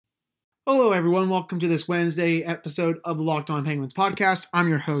Hello, everyone. Welcome to this Wednesday episode of the Locked On Penguins podcast. I'm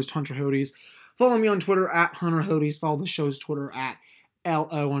your host, Hunter Hodes. Follow me on Twitter at Hunter Hodes. Follow the show's Twitter at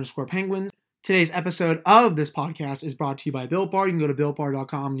LO_Penguins. Today's episode of this podcast is brought to you by Built Bar. You can go to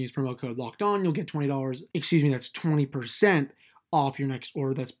BuiltBar.com and use promo code Locked On. You'll get $20. That's 20% off your next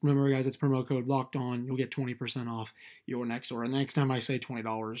order. Remember, guys, it's promo code Locked On. You'll get 20% off your next order. And the next time I say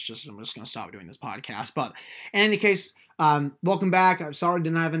 $20, I'm just going to stop doing this podcast. But in any case, welcome back. I'm sorry I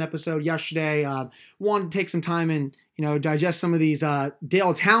didn't have an episode yesterday. Wanted to take some time and digest some of these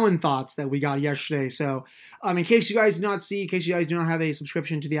Dale Tallon thoughts that we got yesterday. So, in case you guys do not have a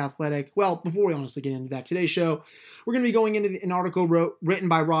subscription to The Athletic, well, before we honestly get into that, today's show, we're going to be going into an article written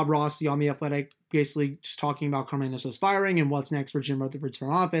by Rob Rossi on The Athletic, basically just talking about Carmen Enesos's firing and what's next for Jim Rutherford's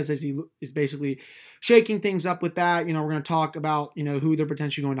front office as he is basically shaking things up with that. We're going to talk about, who they're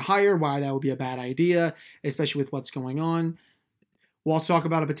potentially going to hire, why that would be a bad idea, especially with what's going on. We'll also talk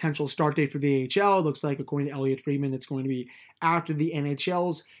about a potential start date for the AHL. It looks like, according to Elliot Friedman, it's going to be after the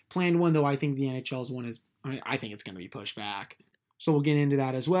NHL's planned one, though I think the NHL's one I think it's going to be pushed back. So we'll get into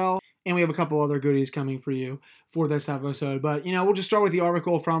that as well. And we have a couple other goodies coming for you for this episode. But, we'll just start with the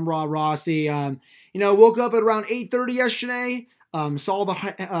article from Rob Rossi. Woke up at around 8:30 yesterday. Saw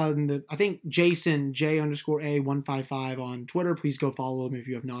I think Jason, J_A155 on Twitter. Please go follow him if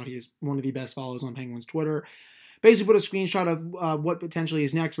you have not. He is one of the best follows on Penguins Twitter. Basically put a screenshot of what potentially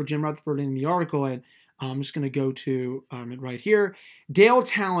is next for Jim Rutherford in the article, and I'm just going to go to it right here. Dale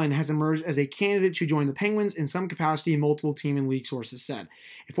Tallon has emerged as a candidate to join the Penguins in some capacity, multiple team and league sources said.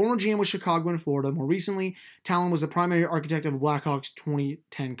 A former GM with Chicago and Florida. More recently, Tallon was the primary architect of the Blackhawks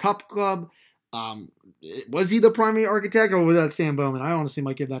 2010 Cup Club. Was he the primary architect, or was that Stan Bowman? I honestly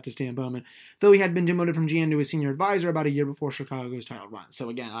might give that to Stan Bowman, though he had been demoted from GM to a senior advisor about a year before Chicago's title run. So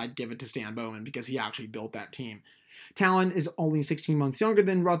again, I'd give it to Stan Bowman because he actually built that team. Tallon is only 16 months younger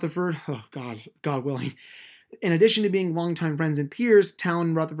than Rutherford. Oh, God willing. In addition to being longtime friends and peers, Tallon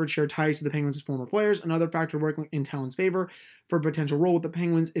and Rutherford share ties to the Penguins' former players. Another factor working in Tallon's favor for a potential role with the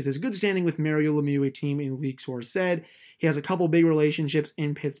Penguins is his good standing with Mario Lemieux, a team in league source said. He has a couple big relationships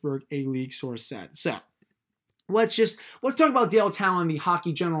in Pittsburgh, a league source said. So, let's talk about Dale Tallon, the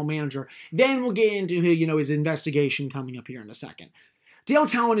hockey general manager. Then we'll get into his investigation coming up here in a second. Dale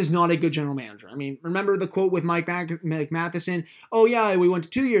Tallon is not a good general manager. I mean, remember the quote with Mike Matheson? Oh, yeah, we went to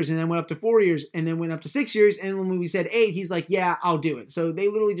 2 years and then went up to 4 years and then went up to 6 years. And when we said 8, he's like, yeah, I'll do it. So they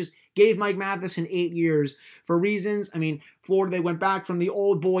literally just gave Mike Matheson 8 years for reasons. I mean, Florida, they went back from the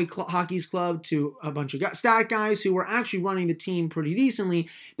old boy hockey's club to a bunch of stat guys who were actually running the team pretty decently.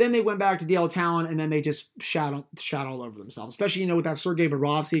 Then they went back to Dale Tallon and then they just shot all over themselves, especially, with that Sergei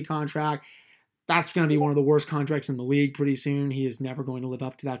Bobrovsky contract. That's going to be one of the worst contracts in the league pretty soon. He is never going to live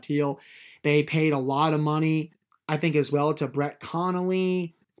up to that deal. They paid a lot of money, I think, as well, to Brett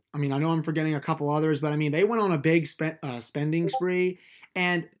Connolly. I mean, I know I'm forgetting a couple others, but I mean, they went on a big spending spree.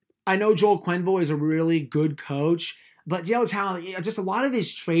 And I know Joel Quenneville is a really good coach, but Dale Tallon, just a lot of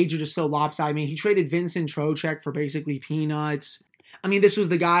his trades are just so lopsided. I mean, he traded Vincent Trocheck for basically peanuts. I mean, this was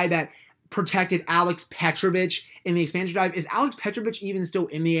the guy that protected Alex Petrovich in the expansion drive. Is Alex Petrovich even still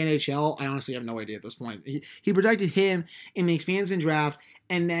in the NHL? I honestly have no idea at this point. He protected him in the expansion draft,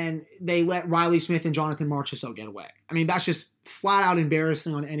 and then they let Riley Smith and Jonathan Marchessault get away. I mean, that's just flat out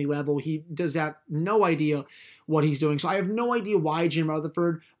embarrassing on any level. He does have no idea what he's doing. So I have no idea why Jim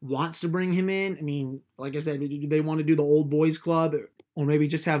Rutherford wants to bring him in. I mean, like I said, do they want to do the old boys club, or maybe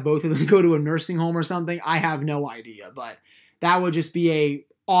just have both of them go to a nursing home or something? I have no idea, but that would just be a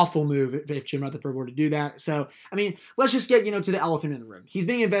awful move if Jim Rutherford were to do that. So, I mean, let's just get, to the elephant in the room. He's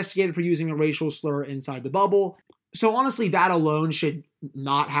being investigated for using a racial slur inside the bubble. So, honestly, that alone should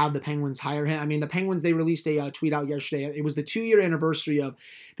not have the Penguins hire him. I mean, the Penguins, they released a tweet out yesterday. It was the 2-year anniversary of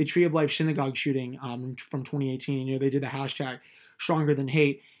the Tree of Life synagogue shooting from 2018. They did the hashtag Stronger Than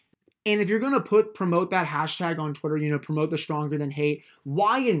Hate. And if you're going to promote that hashtag on Twitter, promote the Stronger Than Hate,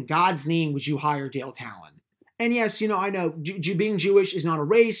 why in God's name would you hire Dale Tallon? And yes, I know being Jewish is not a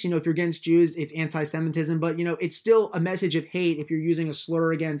race. If you're against Jews, it's anti-Semitism. But, it's still a message of hate if you're using a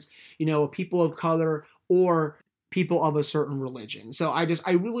slur against, people of color or people of a certain religion. So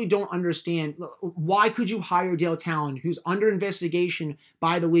I really don't understand. Why could you hire Dale Tallon, who's under investigation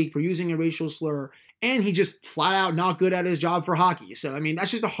by the league for using a racial slur, and he just flat out not good at his job for hockey? So, I mean,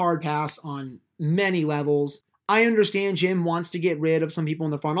 that's just a hard pass on many levels. I understand Jim wants to get rid of some people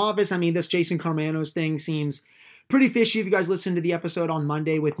in the front office. I mean, this Jason Carmanos thing seems pretty fishy. If you guys listened to the episode on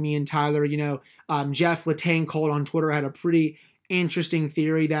Monday with me and Tyler, Jeff Letang called on Twitter, had a pretty interesting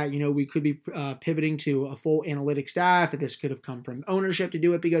theory that, we could be pivoting to a full analytic staff, that this could have come from ownership to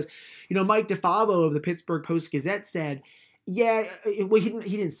do it because, Mike DeFabo of the Pittsburgh Post-Gazette said, yeah, well,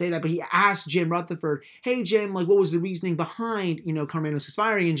 he didn't say that, but he asked Jim Rutherford, hey, Jim, like, what was the reasoning behind, Karmanos'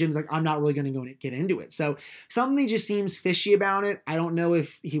 firing? And Jim's like, I'm not really going to get into it. So something just seems fishy about it. I don't know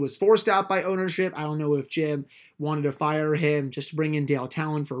if he was forced out by ownership. I don't know if Jim wanted to fire him just to bring in Dale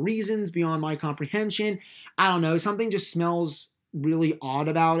Talon for reasons beyond my comprehension. I don't know. Something just smells really odd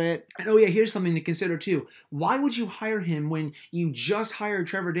about it. And oh yeah, here's something to consider too. Why would you hire him when you just hired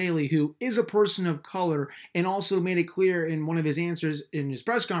Trevor Daley, who is a person of color, and also made it clear in one of his answers in his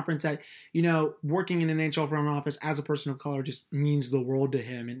press conference that, working in an NHL front office as a person of color just means the world to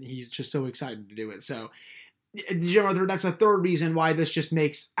him, and he's just so excited to do it. So that's the third reason why this just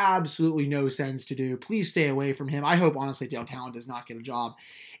makes absolutely no sense to do. Please stay away from him. I hope, honestly, Dale Talon does not get a job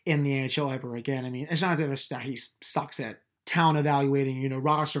in the NHL ever again. I mean, it's not that he sucks at talent evaluating,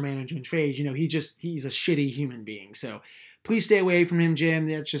 roster management, trades. He's a shitty human being. So please stay away from him, Jim.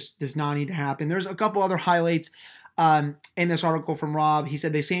 That just does not need to happen. There's a couple other highlights in this article from Rob. He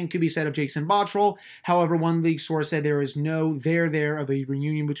said the same could be said of Jason Botterill. However, one league source said there is no there of a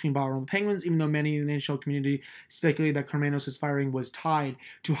reunion between Botterill and the Penguins, even though many in the NHL community speculated that Karmanos' firing was tied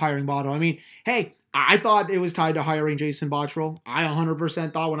to hiring Botterill. I mean, hey, I thought it was tied to hiring Jason Botterill. I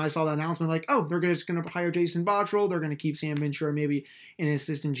 100% thought when I saw the announcement, like, oh, they're just going to hire Jason Botterill. They're going to keep Sam Ventura maybe in an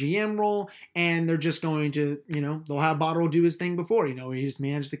assistant GM role, and they're just going to, they'll have Botterill do his thing before. He just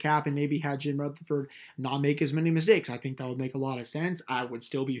managed the cap and maybe had Jim Rutherford not make as many mistakes. I think that would make a lot of sense. I would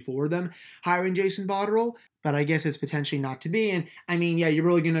still be for them hiring Jason Botterill, but I guess it's potentially not to be. And I mean, yeah, you're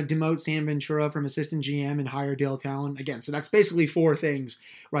really going to demote Sam Ventura from assistant GM and hire Dale Talon again. So that's basically four things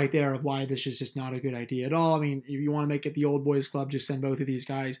right there of why this is just not a good idea at all. I mean, if you want to make it the old boys club, just send both of these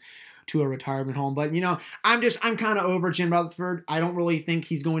guys to a retirement home. But, I'm kind of over Jim Rutherford. I don't really think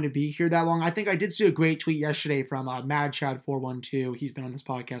he's going to be here that long. I think I did see a great tweet yesterday from Mad Chad 412. He's been on this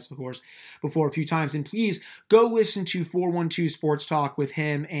podcast, of course, before a few times. And please go listen to 412 Sports Talk with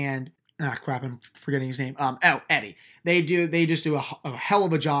him and I'm forgetting his name. Eddie. They just do a hell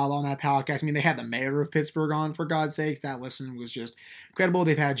of a job on that podcast. I mean, they had the mayor of Pittsburgh on, for God's sakes. That listen was just incredible.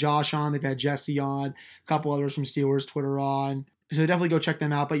 They've had Josh on. They've had Jesse on. A couple others from Steelers Twitter on. So definitely go check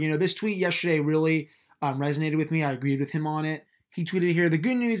them out. But, this tweet yesterday really resonated with me. I agreed with him on it. He tweeted here, the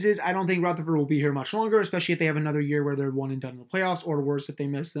good news is I don't think Rutherford will be here much longer, especially if they have another year where they're one and done in the playoffs, or worse, if they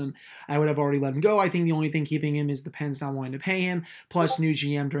miss them. I would have already let him go. I think the only thing keeping him is the Pens not wanting to pay him, plus new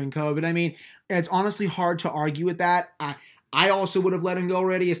GM during COVID. I mean, it's honestly hard to argue with that. I also would have let him go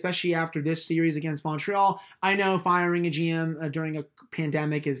already, especially after this series against Montreal. I know firing a GM during a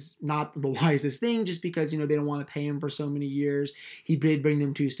pandemic is not the wisest thing, just because, they don't want to pay him for so many years. He did bring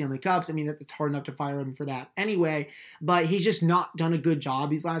them 2 Stanley Cups. I mean, it's hard enough to fire him for that anyway, but he's just not done a good job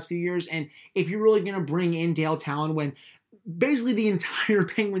these last few years. And if you're really going to bring in Dale Talon when basically the entire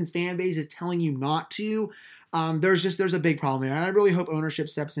Penguins fan base is telling you not to, there's a big problem here. And I really hope ownership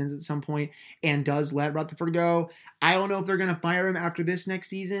steps in at some point and does let Rutherford go. I don't know if they're going to fire him after this next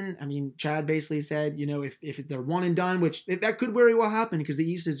season. I mean, Chad basically said, if they're one and done, which that could very well happen because the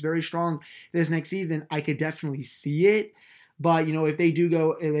East is very strong this next season, I could definitely see it. But, if they do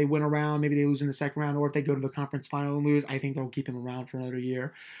go, they win a round, maybe they lose in the second round, or if they go to the conference final and lose, I think they'll keep him around for another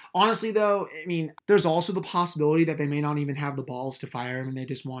year. Honestly, though, I mean, there's also the possibility that they may not even have the balls to fire him and they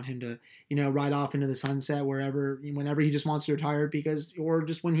just want him to, ride off into the sunset whenever he just wants to retire or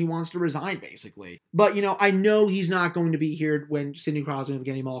just when he wants to resign, basically. But, I know he's not going to be here when Sidney Crosby and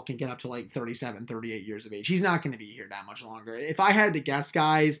Evgeny Malkin get up to like 37, 38 years of age. He's not going to be here that much longer. If I had to guess,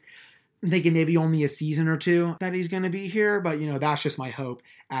 guys, I'm thinking maybe only a season or two that he's going to be here, but, that's just my hope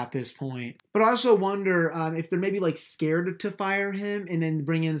at this point. But I also wonder if they're maybe like scared to fire him and then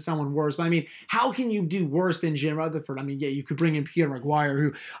bring in someone worse. But I mean, how can you do worse than Jim Rutherford? I mean, yeah, you could bring in Pierre McGuire,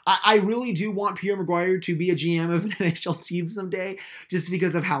 who I really do want Pierre McGuire to be a GM of an NHL team someday, just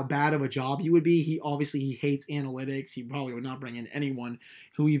because of how bad of a job he would be. He hates analytics. He probably would not bring in anyone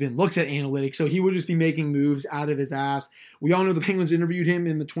who even looks at analytics. So he would just be making moves out of his ass. We all know the Penguins interviewed him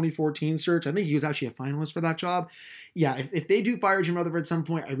in the 2014 search. I think he was actually a finalist for that job. Yeah, if they do fire Jim Rutherford at some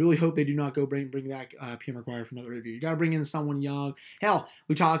point, I really hope they do not go bring back Pierre McGuire for another review. You got to bring in someone young. Hell,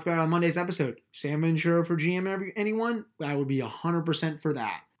 we talked about it on Monday's episode. Sam Ventura for GM anyone? I would be 100% for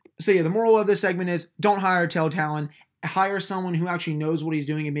that. So yeah, the moral of this segment is don't hire Dale Talon. Hire someone who actually knows what he's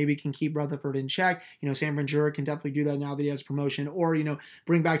doing and maybe can keep Rutherford in check. Sam Ventura can definitely do that now that he has promotion, or,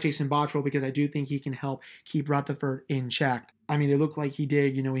 bring back Jason Botterill, because I do think he can help keep Rutherford in check. I mean, it looked like he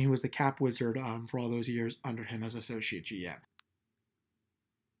did, when he was the cap wizard for all those years under him as associate GM.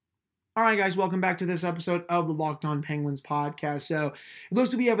 All right, guys, welcome back to this episode of the Locked On Penguins podcast. So, it looks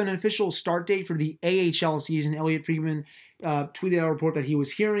to be have an official start date for the AHL season. Elliot Friedman tweeted out a report that he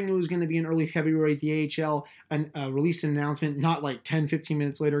was hearing it was going to be in early February at the AHL and released an announcement not like 10, 15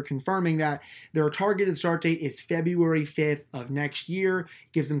 minutes later confirming that their targeted start date is February 5th of next year.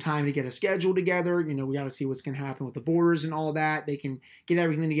 Gives them time to get a schedule together. You know, we got to see what's going to happen with the borders and all that. They can get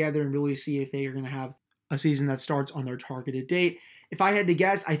everything together and really see if they are going to have a season that starts on their targeted date. If I had to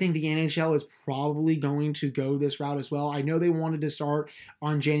guess, I think the NHL is probably going to go this route as well. I know they wanted to start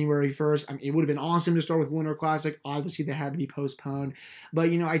on January 1st. I mean, it would have been awesome to start with Winter Classic. Obviously, they had to be postponed. But,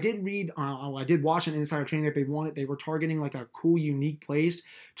 you know, I did read, I did watch an insider training that they were targeting like a cool, unique place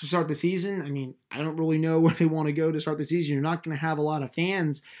to start the season. I mean, I don't really know where they want to go to start the season. You're not going to have a lot of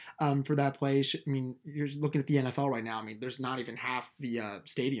fans for that place. I mean, you're looking at the NFL right now. I mean, there's not even half the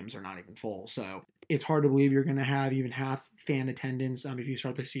stadiums are not even full. So it's hard to believe you're going to have even half fan attendance if you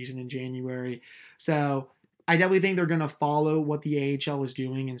start the season in January. So I definitely think they're going to follow what the AHL is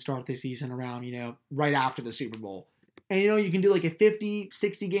doing and start the season around, you know, right after the Super Bowl. And, you know, you can do like a 50,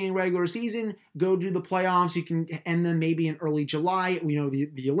 60 game regular season, go do the playoffs. You can end them maybe in early July. You know,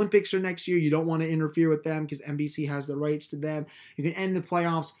 the Olympics are next year. You don't want to interfere with them because NBC has the rights to them. You can end the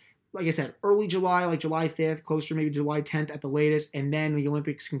playoffs, like I said, early July, like July 5th, close to maybe July 10th at the latest, and then the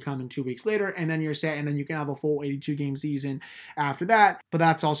Olympics can come in 2 weeks later, and then you're set, and then you can have a full 82-game season after that. But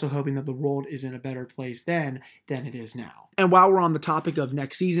that's also hoping that the world is in a better place then than it is now. And while we're on the topic of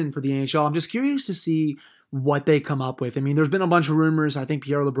next season for the NHL, I'm just curious to see what they come up with. I mean, there's been a bunch of rumors. I think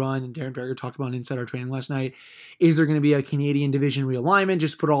Pierre LeBrun and Darren Dreger talked about in Insider Training last night. Is there going to be a Canadian division realignment?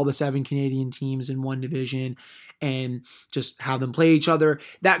 Just put all the 7 Canadian teams in one division and just have them play each other.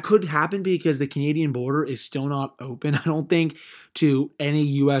 That could happen because the Canadian border is still not open, I don't think, to any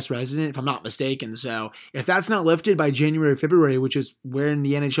U.S. resident, if I'm not mistaken. So if that's not lifted by January, February, which is when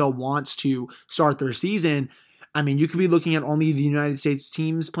the NHL wants to start their season, I mean, you could be looking at only the United States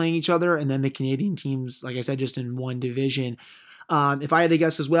teams playing each other and then the Canadian teams, like I said, just in one division. If I had to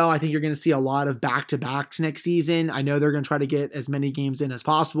guess as well, I think you're going to see a lot of back-to-backs next season. I know they're going to try to get as many games in as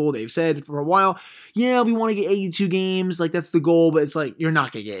possible. They've said for a while, yeah, we want to get 82 games. Like, that's the goal, but it's like, you're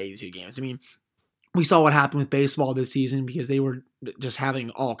not going to get 82 games. I mean, we saw what happened with baseball this season because they were just having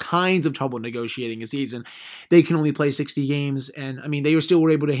all kinds of trouble negotiating a season. They can only play 60 games, and I mean, they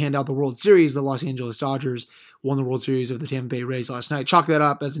were able to hand out the World Series. The Los Angeles Dodgers won the World Series of the Tampa Bay Rays last night. Chalk that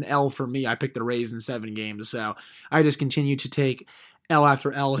up as an L for me. I picked the Rays in 7 games, so I just continue to take L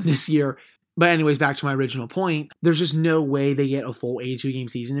after L in this year. But anyways, back to my original point, there's just no way they get a full 82-game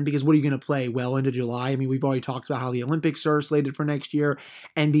season. And because what are you going to play well into July? I mean, we've already talked about how the Olympics are slated for next year.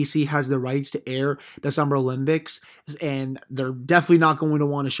 NBC has the rights to air the Summer Olympics, and they're definitely not going to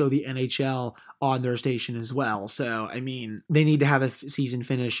want to show the NHL on their station as well. So, I mean, they need to have a season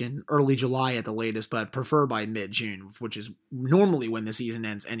finish in early July at the latest, but prefer by mid-June, which is normally when the season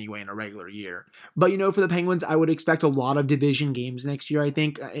ends anyway in a regular year. But, you know, for the Penguins, I would expect a lot of division games next year. I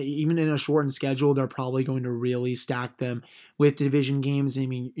think even in a shortened schedule, they're probably going to really stack them with division games. I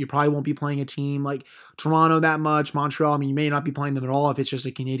mean, you probably won't be playing a team like Toronto that much, Montreal. I mean, you may not be playing them at all if it's just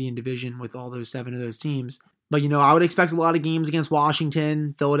a Canadian division with all those 7 of those teams. But, you know, I would expect a lot of games against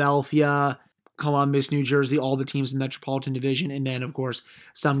Washington, Philadelphia, Columbus, New Jersey, all the teams in the Metropolitan Division, and then, of course,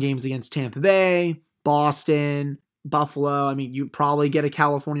 some games against Tampa Bay, Boston, Buffalo. I mean, you probably get a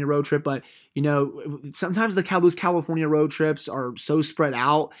California road trip, but, you know, sometimes those California road trips are so spread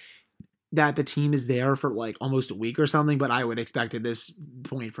out that the team is there for like almost a week or something, but I would expect at this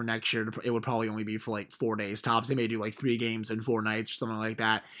point for next year, it would probably only be for like 4 days tops. They may do like 3 games in 4 nights, something like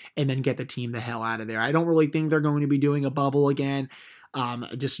that, and then get the team the hell out of there. I don't really think they're going to be doing a bubble again.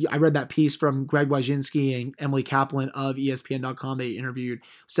 I read that piece from Greg Wyszynski and Emily Kaplan of ESPN.com. They interviewed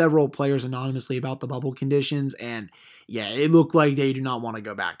several players anonymously about the bubble conditions, and yeah, it looked like they do not want to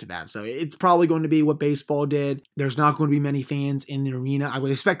go back to that. So it's probably going to be what baseball did. There's not going to be many fans in the arena. I would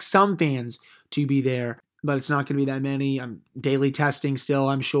expect some fans to be there, but it's not going to be that many. Daily testing still,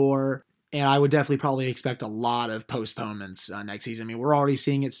 I'm sure. And I would definitely probably expect a lot of postponements next season. I mean, we're already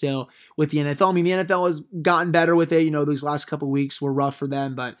seeing it still with the NFL. I mean, the NFL has gotten better with it. You know, these last couple of weeks were rough for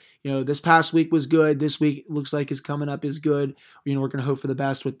them, but, you know, this past week was good. This week looks like is coming up is good. You know, we're going to hope for the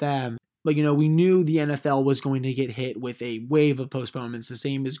best with them. But, we knew the NFL was going to get hit with a wave of postponements. The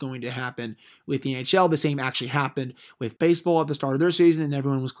same is going to happen with the NHL. The same actually happened with baseball at the start of their season, and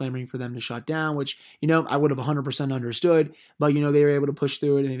everyone was clamoring for them to shut down, which, I would have 100% understood. But, they were able to push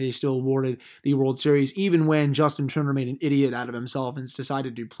through it, and they still awarded the World Series, even when Justin Turner made an idiot out of himself and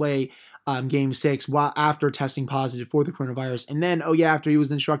decided to play Game 6 after testing positive for the coronavirus. And then, after he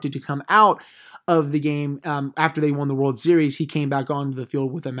was instructed to come out of the game, after they won the World Series, he came back onto the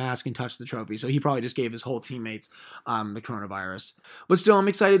field with a mask and touched the trophy. So he probably just gave his whole teammates the coronavirus. But still, I'm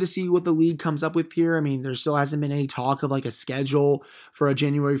excited to see what the league comes up with here. I mean, there still hasn't been any talk of like a schedule for a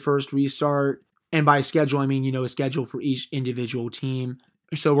January 1st restart. And by schedule, I mean, a schedule for each individual team.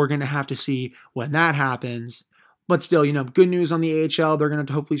 So we're going to have to see when that happens. But still, good news on the AHL. They're going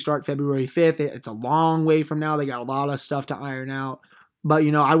to hopefully start February 5th. It's a long way from now. They got a lot of stuff to iron out. But,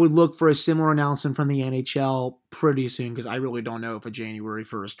 I would look for a similar announcement from the NHL pretty soon, because I really don't know if a January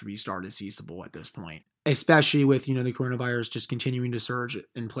 1st restart is feasible at this point, especially with, the coronavirus just continuing to surge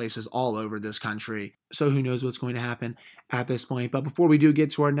in places all over this country. So who knows what's going to happen at this point. But before we do get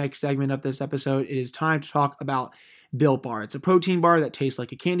to our next segment of this episode, it is time to talk about Built Bar. It's a protein bar that tastes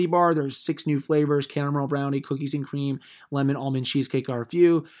like a candy bar. There's 6 new flavors: caramel brownie, cookies and cream, lemon almond cheesecake are a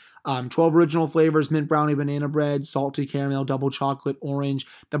few. 12 original flavors: mint brownie, banana bread, salted caramel, double chocolate, orange.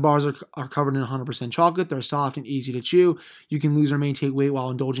 The bars are covered in 100% chocolate. They're soft and easy to chew. You can lose or maintain weight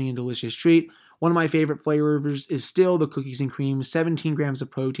while indulging in a delicious treat. One of my favorite flavors is still the cookies and cream. 17 grams of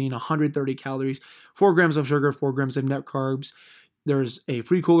protein, 130 calories, 4 grams of sugar, 4 grams of net carbs. There's a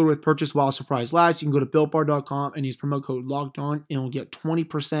free cooler with purchase while supplies last. You can go to BuiltBar.com and use promo code LOCKEDON, and you'll get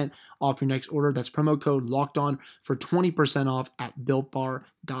 20% off your next order. That's promo code LOCKEDON for 20% off at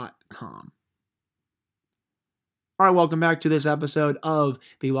BuiltBar.com. All right, welcome back to this episode of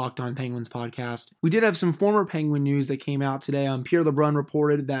the Locked On Penguins podcast. We did have some former Penguin news that came out today. Pierre LeBrun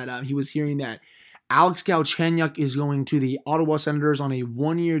reported that he was hearing that Alex Galchenyuk is going to the Ottawa Senators on a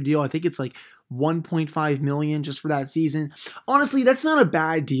 1-year deal. I think it's like $1.5 million just for that season. Honestly, that's not a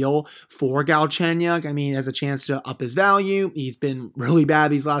bad deal for Galchenyuk. I mean, has a chance to up his value. He's been really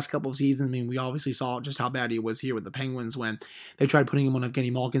bad these last couple of seasons. I mean, we obviously saw just how bad he was here with the Penguins when they tried putting him on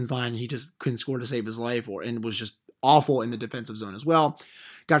Evgeny Malkin's line. He just couldn't score to save his life, and was just awful in the defensive zone as well.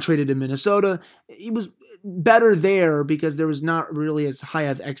 Got traded to Minnesota. He was better there because there was not really as high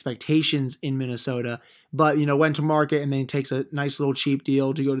of expectations in Minnesota, but, went to market and then takes a nice little cheap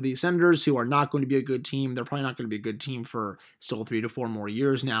deal to go to the Senators, who are not going to be a good team. They're probably not going to be a good team for still 3 to 4 more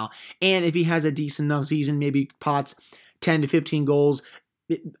years now. And if he has a decent enough season, maybe pots 10 to 15 goals,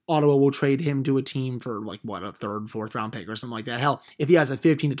 Ottawa will trade him to a team for a 3rd, 4th round pick or something like that. Hell, if he has a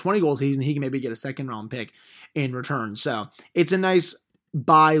 15 to 20 goal season, he can maybe get a 2nd round pick in return. So it's a nice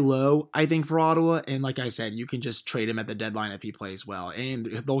buy low, I think, for Ottawa. And like I said, you can just trade him at the deadline if he plays well. And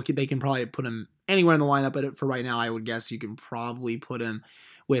they can probably put him anywhere in the lineup. But for right now, I would guess you can probably put him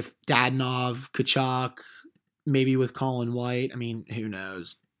with Dadonov, Tkachuk, maybe with Colin White. I mean, who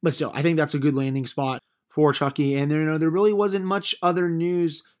knows? But still, I think that's a good landing spot for Chucky. And there really wasn't much other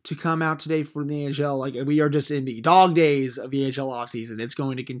news to come out today for the AHL. We are just in the dog days of the AHL offseason. It's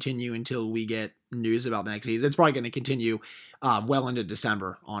going to continue until we get news about the next season. It's probably going to continue well into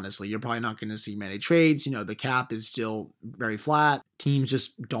December, honestly. You're probably not going to see many trades. The cap is still very flat. Teams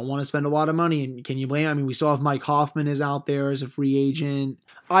just don't want to spend a lot of money. And can you blame? I mean, we saw if Mike Hoffman is out there as a free agent.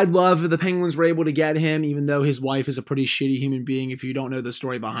 I'd love if the Penguins were able to get him, even though his wife is a pretty shitty human being. If you don't know the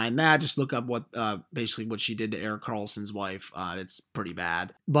story behind that, just look up basically what she did to Erik Karlsson's wife. It's pretty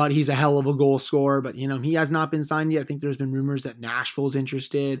bad. But he's a hell of a goal scorer. But, he has not been signed yet. I think there's been rumors that Nashville's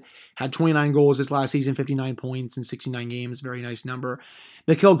interested. Had 29 goals this last season, 59 points in 69 games. Very nice number.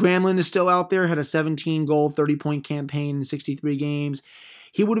 Mikael Granlund is still out there. Had a 17-goal, 30-point campaign in 63 games.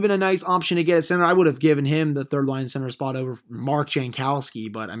 He would have been a nice option to get at center. I would have given him the third-line center spot over Mark Jankowski.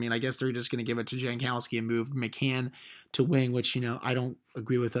 But, I guess they're just going to give it to Jankowski and move McCann to wing, which, I don't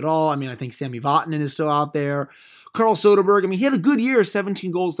agree with at all. I think Sami Vatanen is still out there. Carl Soderberg, he had a good year,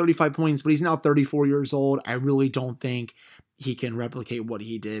 17 goals, 35 points, but he's now 34 years old. I really don't think he can replicate what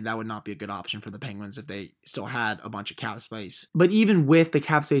he did. That would not be a good option for the Penguins if they still had a bunch of cap space. But even with the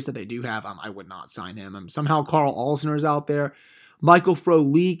cap space that they do have, I would not sign him. Somehow Carl Alsner is out there. Michael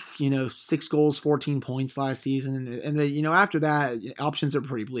Frolik, 6 goals, 14 points last season. And then, after that, options are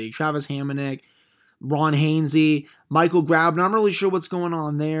pretty bleak. Travis Hamonic, Ron Hainsey, Michael Grabner. I'm not really sure what's going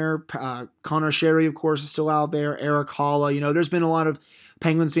on there. Connor Sherry, of course, is still out there. Eric Holla. There's been a lot of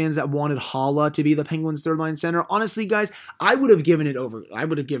Penguins fans that wanted Haula to be the Penguins' third line center. Honestly, guys, I would have given it to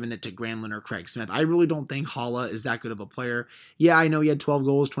Granlund or Craig Smith. I really don't think Haula is that good of a player. Yeah, I know he had 12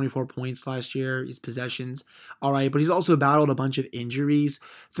 goals, 24 points last year, his possessions, all right, but he's also battled a bunch of injuries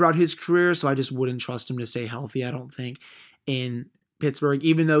throughout his career, so I just wouldn't trust him to stay healthy, I don't think, in Pittsburgh,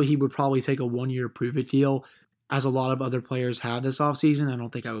 even though he would probably take a one-year prove-it deal, as a lot of other players have this offseason. I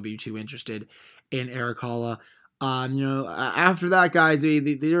don't think I would be too interested in Erik Haula. After that, guys,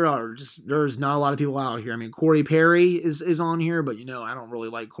 there's not a lot of people out here. I mean, Corey Perry is on here, but, I don't really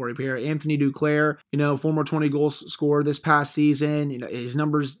like Corey Perry. Anthony Duclair, former 20 goals scored this past season. His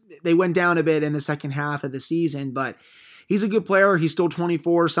numbers, they went down a bit in the second half of the season, but he's a good player. He's still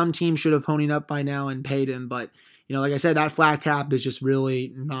 24. Some teams should have ponied up by now and paid him, but, like I said, that flat cap is just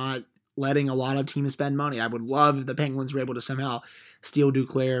really not letting a lot of teams spend money. I would love if the Penguins were able to somehow steal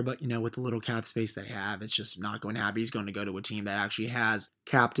Duclair, but, with the little cap space they have, it's just not going to happen. He's going to go to a team that actually has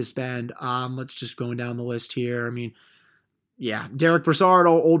cap to spend. Let's just go down the list here. I mean, yeah, Derek Brassard,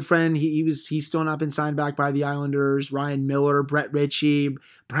 old friend, he's still not been signed back by the Islanders. Ryan Miller, Brett Ritchie,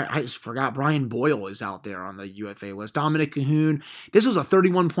 I just forgot Brian Boyle is out there on the UFA list. Dominic Cahoon. This was a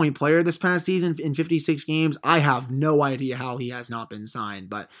 31-point player this past season in 56 games. I have no idea how he has not been signed,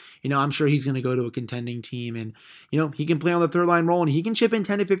 but, I'm sure he's going to go to a contending team, and, he can play on the third line role, and he can chip in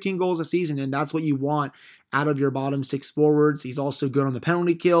 10 to 15 goals a season, and that's what you want out of your bottom six forwards. He's also good on the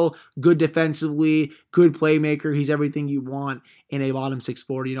penalty kill, good defensively, good playmaker. He's everything you want in a bottom six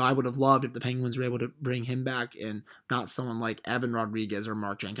forward. I would have loved if the Penguins were able to bring him back and not someone like Evan Rodriguez or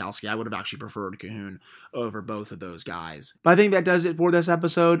Mark Jankowski. I would have actually preferred Cahoon over both of those guys. But I think that does it for this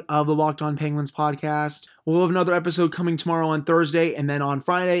episode of the Locked On Penguins podcast. We'll have another episode coming tomorrow on Thursday and then on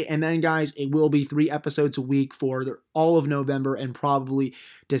Friday. And then, guys, it will be 3 episodes a week for all of November and probably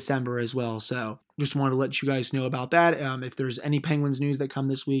December as well. So just wanted to let you guys know about that. If there's any Penguins news that come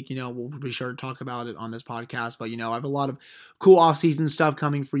this week, we'll be sure to talk about it on this podcast. But, I have a lot of cool off-season stuff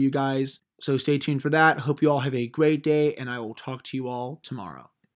coming for you guys. So stay tuned for that. Hope you all have a great day, and I will talk to you all tomorrow.